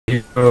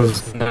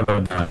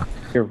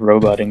You're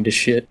roboting to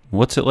shit.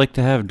 What's it like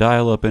to have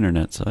dial-up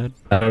internet, Side?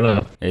 I don't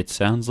know. It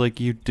sounds like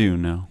you do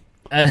know.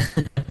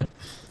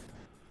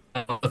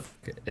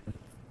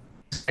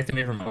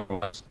 Me from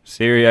Overwatch.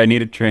 Siri, I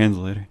need a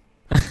translator.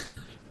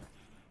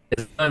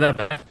 It's not that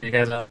bad. You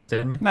guys have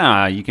to.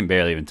 Nah, you can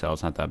barely even tell.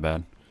 It's not that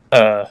bad. She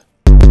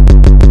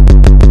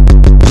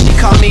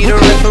call me the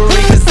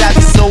referee cause I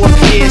be so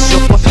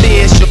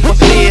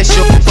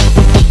official.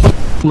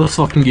 Let's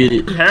fucking get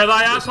it. Hair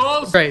thy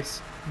assholes!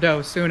 Grace,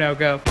 Do, Suno,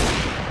 go.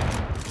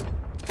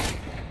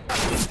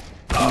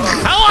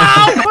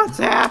 Hello! What's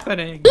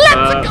happening?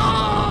 Let's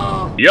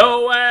go!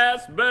 Yo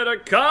ass better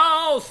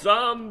call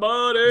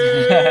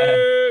somebody!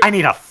 I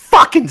need a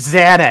fucking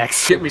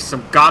Xanax! Get me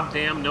some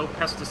goddamn no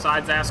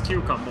pesticides ass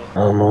cucumber.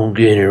 I'm gonna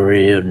get it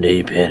real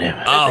deep in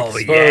him. Oh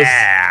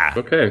yeah!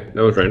 Okay,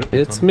 that was random.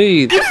 It's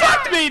me. You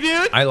fucked me,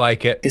 dude! I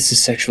like it. This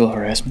is sexual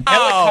harassment.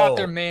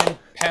 Helicopter man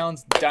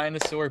pounds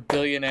dinosaur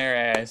billionaire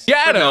ass.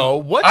 Gatto,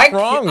 what's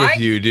wrong with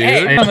you, dude?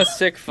 Hey, I'm a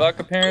sick fuck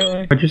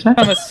apparently. What'd you say?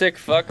 I'm a sick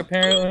fuck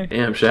apparently.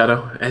 Damn,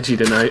 Shadow. Edgy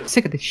tonight.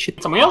 Sick of this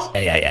shit. Somebody else?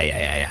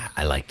 Yeah.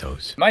 I like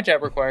those. My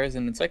job requires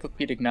an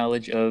encyclopedic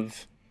knowledge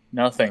of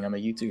nothing. I'm a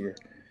YouTuber.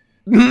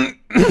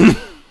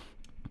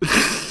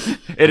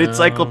 An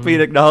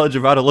encyclopedic knowledge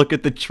of how to look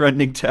at the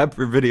trending tab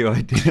for video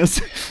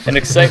ideas. An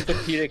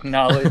encyclopedic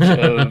knowledge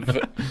of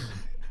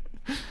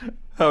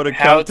how to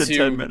count to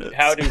 10 minutes.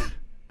 How to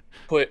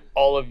put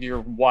all of your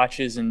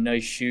watches and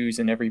nice shoes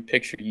in every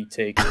picture you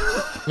take.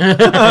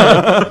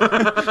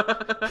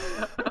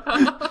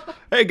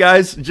 Hey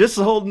guys, just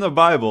holding the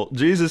Bible.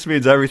 Jesus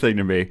means everything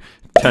to me.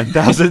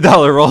 $10,000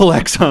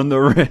 Rolex on the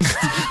wrist.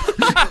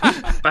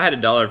 If I had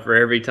 $1 for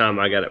every time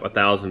I got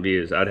 1,000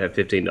 views, I'd have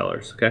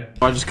 $15. Okay.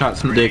 I just caught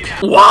some dick.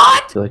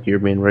 What? I feel like you're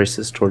being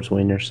racist towards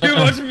wieners. Too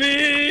much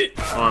meat!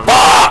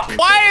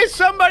 Why is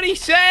somebody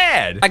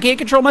sad? I can't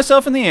control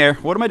myself in the air.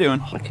 What am I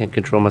doing? I can't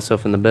control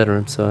myself in the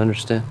bedroom, so I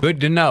understand. Good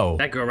to know.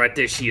 That girl right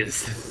there, she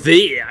is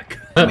thick.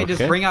 Let me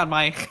just bring out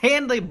my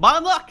handy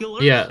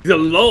binoculars. Yeah. The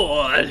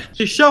Lord.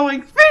 She's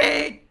showing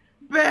feet!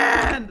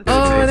 Band!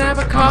 Oh, an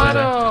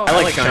avocado!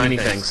 I like shiny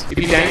things. If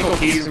you dangle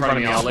keys in front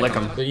of me, I'll lick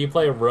them. Do you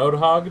play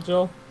Roadhog,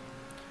 Joel?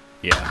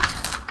 Yeah.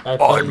 I'm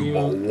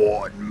a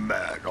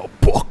one-man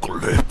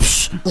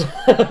apocalypse.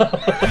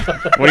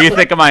 What do you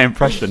think of my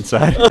impression,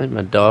 Side? I think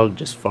my dog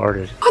just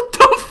farted. What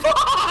the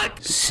fuck?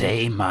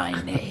 Say my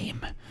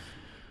name.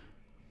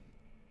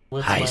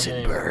 What's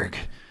Heisenberg.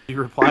 He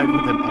replied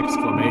with an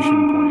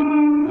exclamation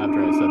point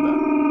after I said that.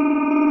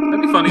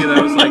 That'd be funny if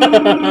that was like...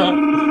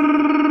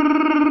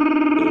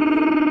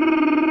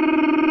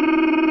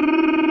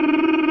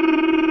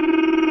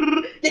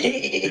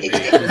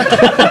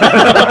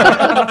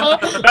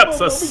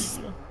 That's a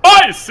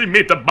spicy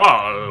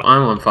meatball.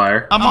 I'm on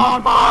fire. I'm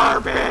on fire,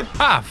 bitch!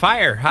 Ah,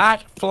 fire,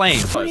 hot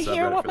flame. Want to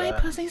hear what my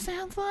pussy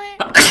sounds like?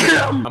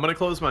 I'm gonna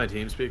close my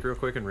TeamSpeak real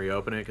quick and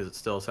reopen it because it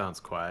still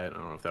sounds quiet. I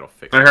don't know if that'll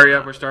fix it. Alright, hurry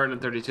up. We're starting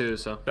at 32,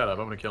 so... Shut up,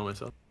 I'm gonna kill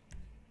myself.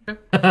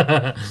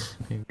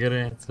 Good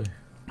answer.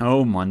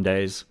 Oh,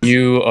 Mondays.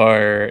 You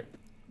are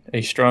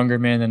a stronger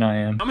man than I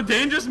am. I'm a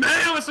dangerous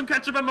man with some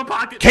ketchup in my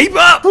pocket. Keep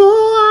up! Who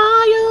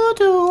are you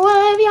to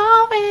wave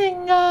your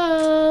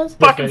fingers?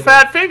 Fucking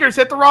fat fingers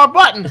hit the wrong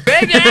button!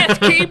 Big ass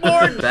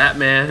keyboard.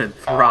 Batman and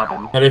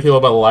Robin. How do you feel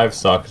about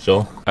livestock,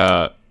 Joel?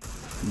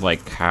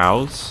 Like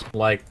cows?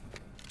 Like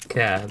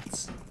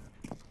cats.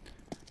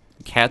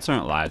 Cats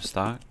aren't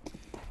livestock.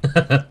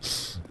 Are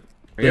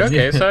you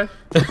okay, Si? No,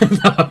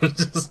 I was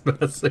just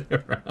messing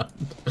around.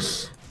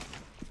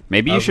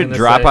 Maybe you should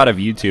drop out of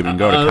YouTube and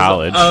go to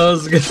college. I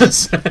was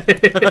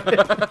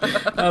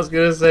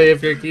gonna say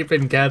if you're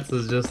keeping cats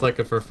as just like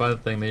a for fun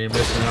thing, then you're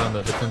missing out on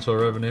the potential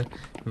revenue.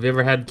 Have you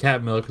ever had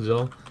cat milk,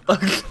 Joel?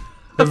 Have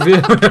you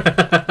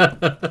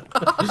ever...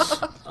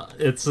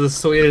 It's the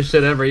sweetest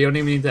shit ever. You don't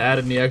even need to add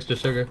any extra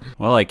sugar.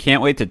 Well, I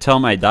can't wait to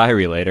tell my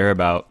diary later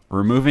about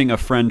removing a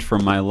friend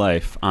from my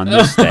life on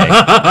this day,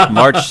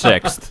 March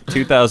 6th,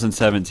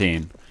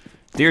 2017.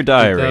 Dear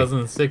Diary,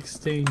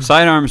 2016.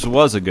 Sidearms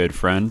was a good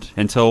friend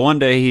until one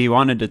day he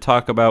wanted to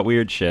talk about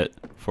weird shit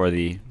for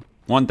the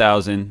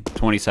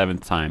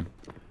 1,027th time.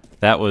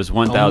 That was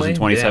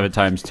 1,027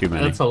 times too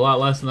many. That's a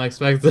lot less than I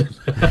expected.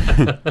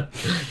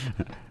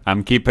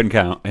 I'm keeping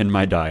count in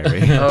my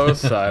diary. Oh,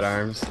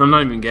 sidearms. I'm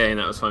not even gay, and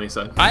that was funny,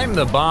 so. I'm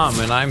the bomb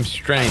and I'm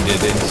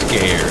stranded and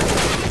scared.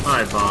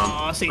 Hi, Bomb.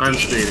 I'm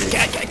Speedy.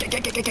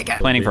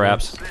 Planning for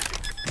apps.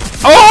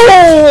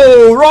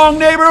 Oh! Wrong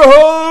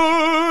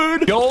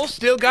neighborhood! Joel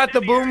still got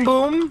the boom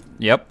boom?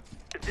 Yep.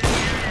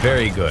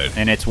 Very good.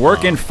 And it's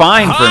working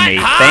fine for me.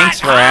 Thanks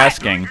for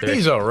asking.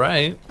 He's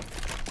alright.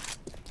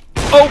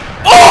 Oh!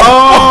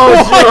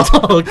 What?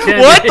 What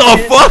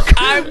the fuck?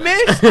 I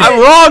missed I'm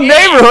wrong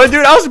neighborhood,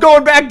 dude. I was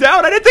going back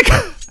down. I didn't think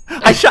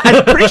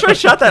I'm pretty sure I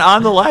shot that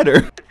on the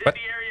ladder.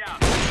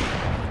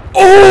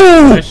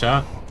 Oh! Nice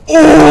shot.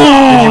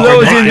 Oh! That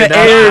was in the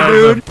air,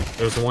 dude.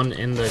 There's one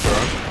in the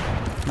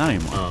garage. Not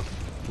anymore. Oh,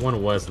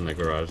 one was in the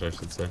garage, I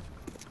should say.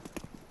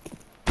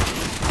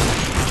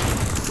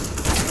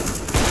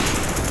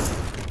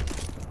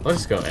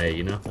 Let's just go A,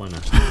 you know? Why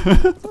not?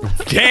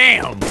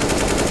 Damn!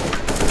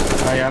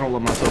 I don't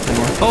love myself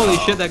anymore. Holy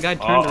shit, that guy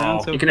turned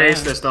around so You can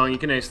ace this, dog. You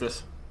can ace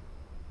this.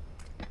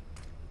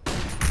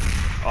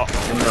 Oh,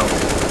 no.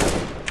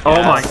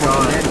 Oh my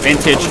god.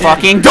 Vintage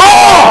fucking dawn!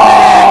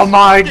 Oh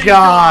my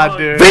god,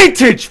 dude.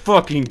 Vintage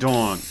fucking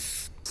dawn!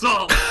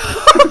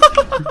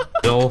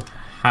 Bill,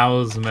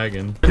 how's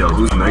Megan? Yo,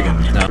 who's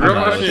Megan? No, The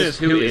real question is,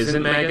 who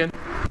isn't Megan?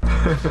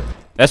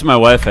 That's my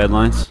wife,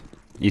 Headlines.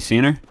 You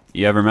seen her?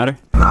 You ever met her?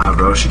 Nah,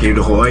 bro, she came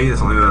to Hawaii. That's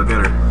the only way I've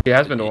met her. She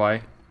has been to Hawaii.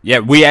 Yeah,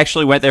 we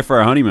actually went there for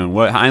our honeymoon.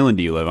 What island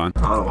do you live on?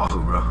 Oh,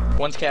 Oahu, bro.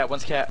 One's cat,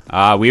 one's cat.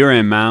 We were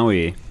in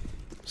Maui.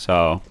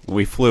 So,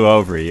 we flew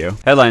over you.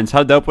 Headlines,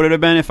 how dope would it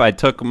have been if I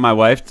took my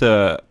wife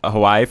to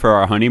Hawaii for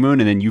our honeymoon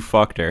and then you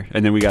fucked her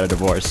and then we got a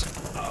divorce?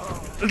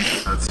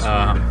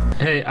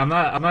 Hey, I'm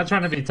not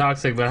trying to be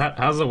toxic, but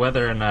how's the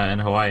weather in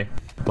Hawaii?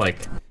 Like,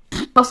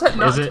 How's that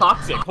not Is it-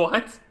 toxic?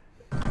 What?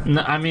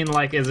 no, I mean,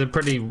 like, is it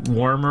pretty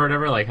warm or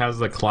whatever? Like, how's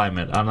the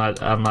climate? I'm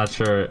not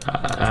sure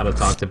how to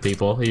talk to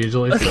people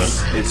usually.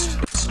 So.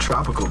 It's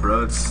tropical,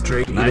 bro. It's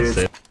straight. Nice,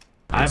 dude.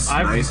 It's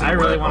nice I and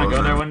really wet want to all go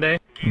the there time. one day,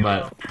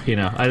 but you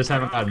know, I just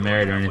haven't gotten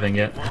married or anything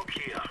yet.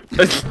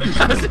 As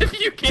if you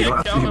You can't don't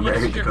have go to be unless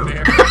married to you're go.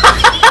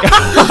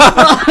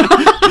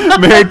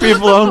 married. Married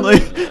people only.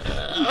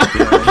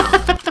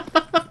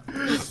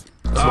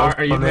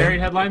 Are you married,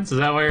 Headlines? Is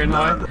that why you're in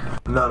Hawaii?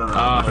 No.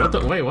 What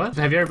the, wait, what?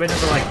 Have you ever been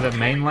to like the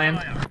mainland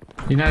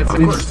United Of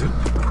States? course, dude.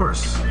 Of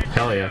course.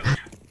 Hell yeah.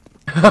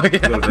 We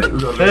go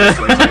to Vegas,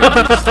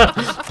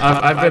 like,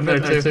 I've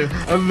been there too.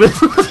 where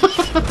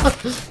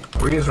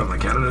are you guys from?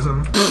 Like Canada or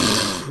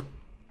something?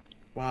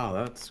 Wow,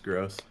 that's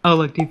gross. Oh,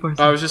 look, D4.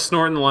 I was just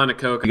snorting the line of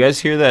coke. You guys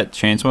hear that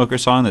Chainsmoker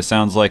song that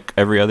sounds like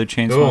every other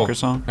Chainsmoker Cool.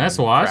 song? Nice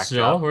watch, Cracked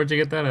Joel. up. Where'd you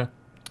get that at?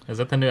 Is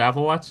that the new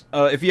Apple Watch?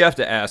 If you have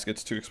to ask,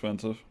 it's too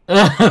expensive.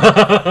 I'll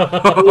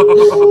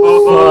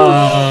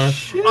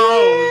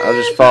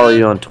just follow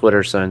you on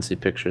Twitter so I can see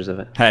pictures of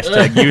it.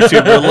 Hashtag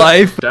YouTuber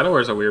life. Dad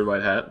wears a weird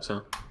white hat,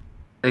 so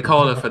they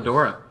call it a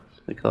fedora.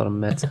 They call it a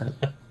Mets hat.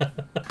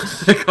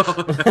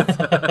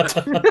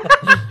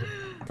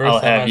 I'll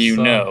have you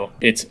know,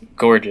 it's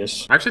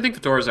gorgeous. I actually think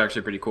fedoras is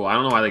actually pretty cool. I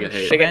don't know why they get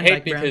hate. They get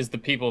hate because the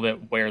people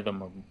that wear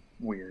them are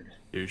weird.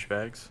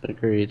 Douchebags.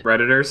 Agreed.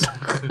 Redditors.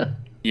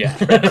 Yeah.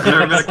 I've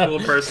never met a cool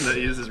person that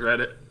uses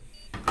Reddit.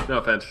 No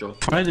offense, Joel.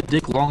 If I had a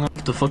dick long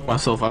enough to fuck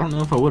myself, I don't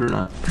know if I would or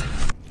not.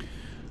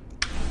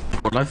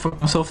 Would I fuck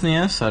myself in the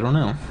ass? I don't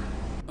know.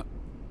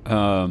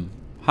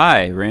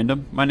 Hi,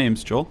 random. My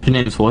name's Joel. Your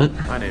name's what?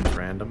 My name's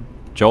Random.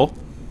 Joel?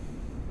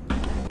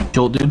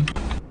 Jolt, dude?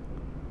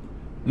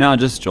 No,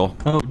 just Joel.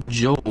 Oh,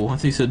 Joel. I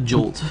thought you said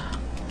Jolt.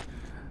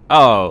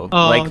 Oh,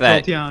 like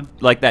that, Jolteon.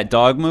 like that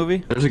dog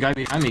movie? There's a guy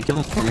behind me. Kill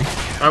him for me.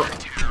 Oh.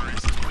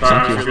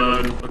 Sorry,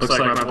 reload. Looks like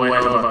my boy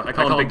Nova. I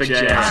call him Big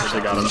J. I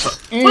actually got him.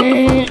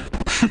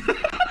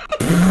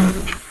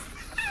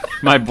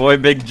 My boy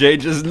Big J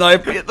just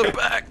knifed me in the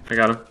back. I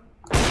got him.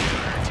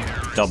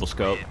 Double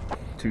scope.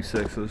 2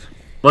 6s.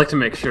 I like to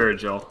make sure,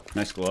 Joel.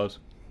 Nice gloves.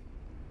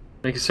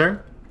 Thank you,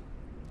 sir.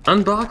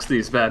 Unbox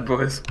these bad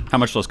boys. How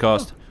much those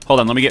cost? Hold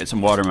on, let me get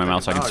some water in my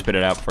mouth so I can spit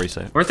it out before you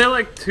say it. Weren't they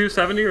like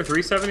 270 or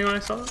 370 when I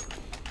saw it?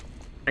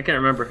 I can't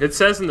remember. It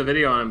says in the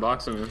video on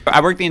unboxing.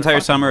 I worked the entire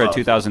summer of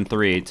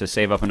 2003 to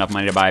save up enough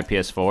money to buy a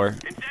PS4,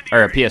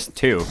 or a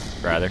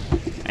PS2, rather.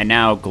 And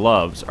now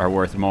gloves are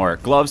worth more.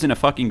 Gloves in a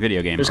fucking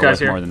video game There's are guys worth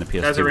here. more than the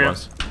Guys are PS2 real.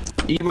 was.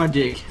 Eat my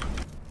dick.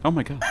 Oh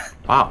my god.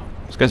 Wow.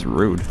 This guy's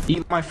rude.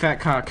 Eat my fat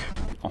cock.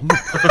 Oh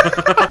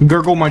my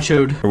Gurgle my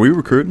chode. Are we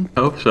recruiting?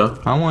 Hope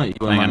so. I want you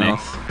in my Hang on,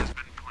 mouth.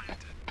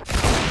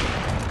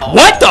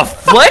 What the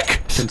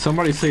flick? Can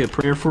somebody say a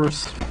prayer for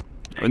us?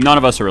 None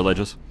of us are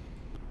religious.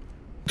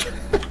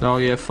 Oh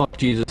yeah, fuck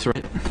Jesus,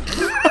 right?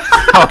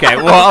 Okay,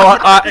 well,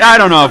 I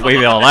don't know if we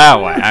feel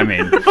that way. I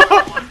mean,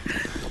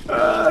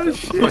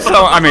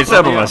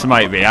 some of us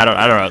might be. I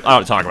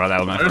don't talk about that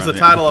with my There's the friends.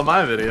 title of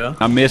my video.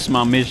 I miss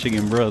my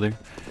Michigan brother.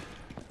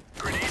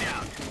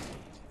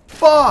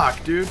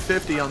 Fuck, dude.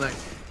 50 on that.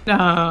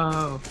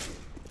 No.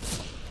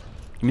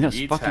 Give me this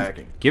Eat fucking.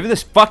 tagging. Give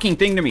this fucking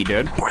thing to me,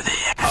 dude. Where they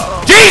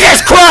at?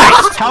 Jesus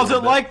Christ! How's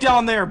it like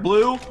down there,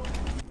 Blue?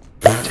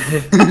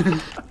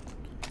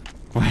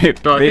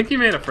 Wait, No, I think big, you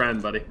made a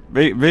friend, buddy.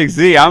 big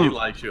Z, He I'm.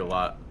 likes you a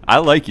lot. I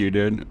like you,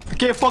 dude. I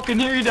can't fucking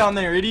hear you down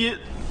there, idiot.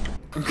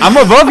 I'm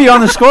above you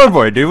on the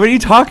scoreboard, dude. What are you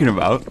talking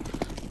about?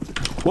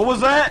 What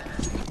was that?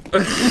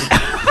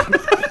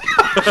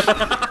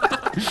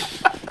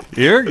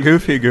 You're a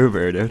goofy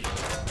goober, dude.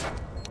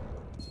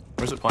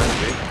 Where's it playing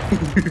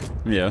to be?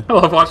 Yeah, I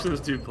love watching this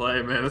dude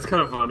play, man. It's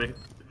kind of funny.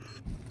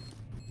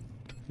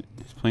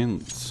 he's playing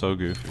so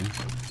goofy.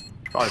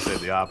 Probably save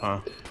the op, huh?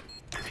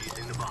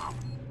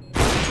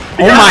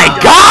 Oh my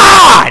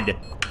God!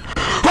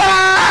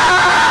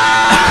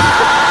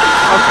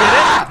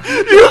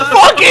 You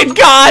fucking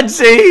god,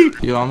 Z!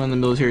 Yo, I'm in the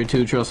military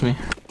too, trust me.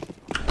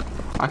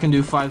 I can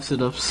do 5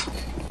 sit-ups.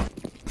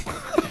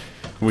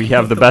 We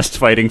have the best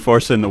fighting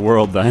force in the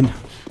world, then.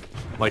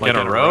 Like in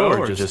a row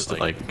or just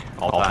like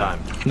all time?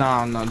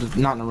 Nah, just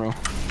not in a row.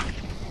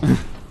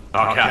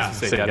 Oh, Cass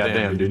say,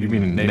 goddamn, dude, you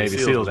mean Navy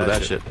SEALs with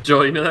that shit.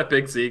 Joel, you know that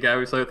Big Z guy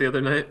we saw the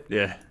other night?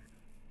 Yeah.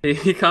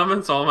 He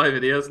comments all my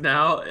videos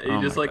now. He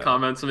just like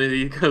comments me.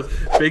 He goes,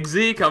 "Big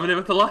Z coming in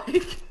with the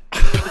like."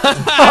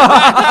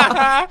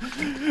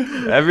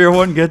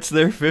 Everyone gets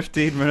their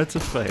 15 minutes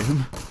of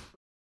fame.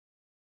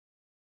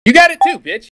 You got it too, bitch.